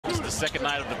the second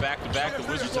night of the back-to-back. The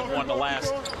Wizards have won the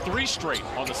last 3 straight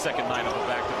on the second night of the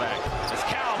back-to-back. As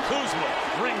Kuzma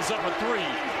rings up a 3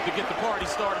 to get the party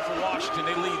started for Washington.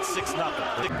 They lead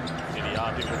 6-0.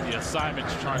 Idiotic with the assignment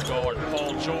to try and guard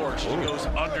Paul George. He goes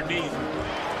underneath.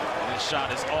 And his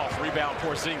shot is off. Rebound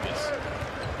Porzingis.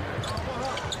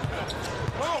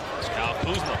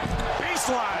 Kuzma,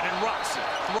 baseline, and rocks it.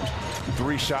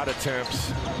 3 shot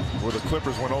attempts where the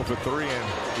Clippers went 0 for 3,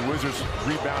 and the Wizards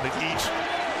rebounded each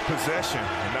possession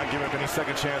and not giving up any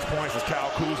second chance points as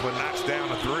Kuzma knocks down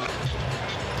a 3.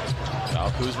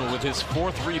 Kuzma with his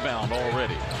 4th rebound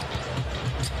already.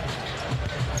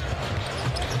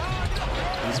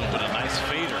 Kuzma with a nice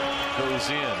fader goes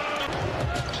in.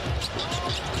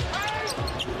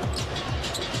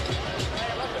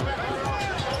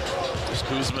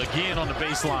 Kuzma again on the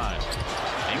baseline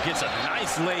and gets a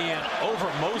nice lay-in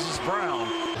over Moses Brown.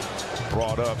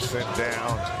 Brought up, sent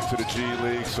down to the G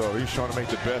League, so he's trying to make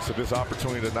the best of his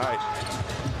opportunity tonight.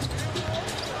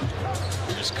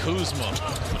 Here's Kuzma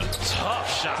with a tough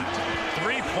shot.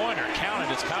 3-pointer counted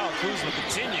as Kuzma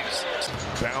continues.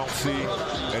 Bouncy,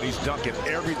 and he's dunking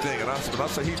everything. And when I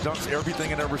say he dunks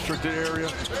everything in that restricted area,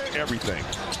 everything.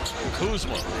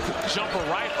 Kuzma, jumper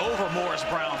right over Morris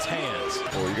Brown's hands.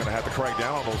 Well, you're going to have to crack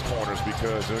down on those corners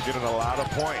because they're getting a lot of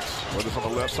points, whether it's on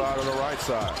the left side or the right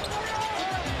side.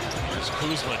 There's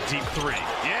Kuzma, deep 3.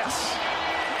 Yes.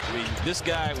 I mean, this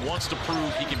guy wants to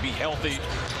prove he can be healthy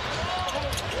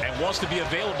and wants to be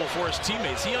available for his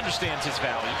teammates. He understands his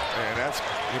value. And that's,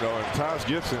 you know, and Taj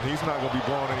Gibson, he's not going to be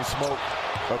blowing any smoke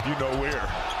up you know where.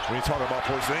 When you're talking about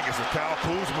Porzingis, it's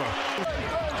Kuzma.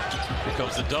 Here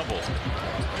comes the double.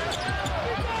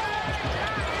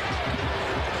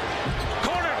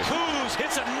 Corner, Kuz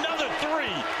hits another 3.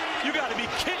 You got to be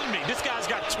kidding me. This guy's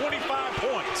got 25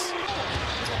 points.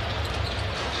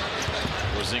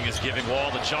 Porzingis giving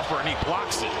Wall the jumper, and he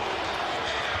blocks it.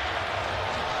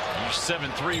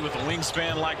 7'3" with a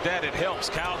wingspan like that, it helps.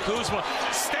 Kuzma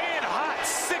staying hot,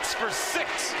 6 for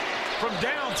 6 from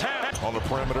downtown. On the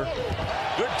perimeter.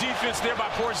 Good defense there by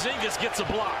Porzingis, gets a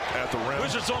block. At the rim.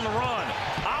 Wizards on the run.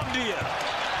 Avdia,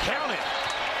 count it.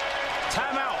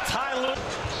 Timeout, Tyler.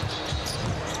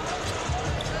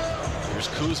 Here's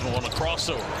Kuzma on the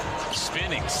crossover.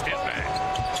 Spinning, step back.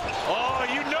 Oh,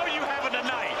 you know you have it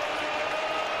tonight.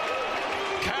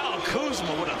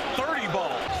 Kuzma with a 30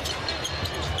 ball.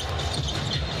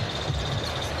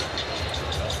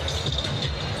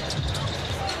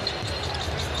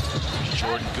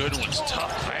 Jordan Goodwin's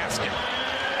tough basket.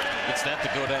 Gets that to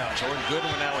go down. Jordan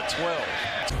Goodwin now at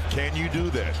 12. Can you do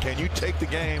that? Can you take the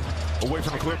game away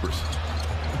from the Clippers?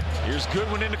 Here's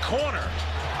Goodwin in the corner.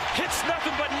 Hits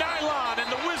nothing but nylon,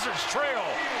 and the Wizards trail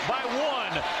by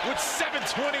 1 with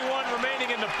 7:21 remaining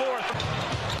in the 4th.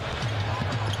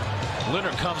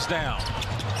 Leonard comes down.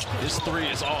 His 3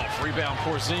 is off. Rebound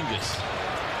Porzingis.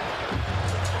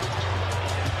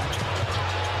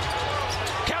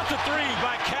 Count the 3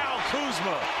 by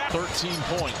Kuzma. 13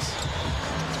 points.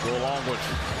 Go along with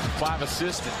 5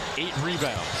 assists and 8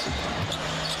 rebounds.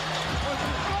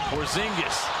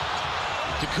 Porzingis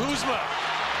to Kuzma.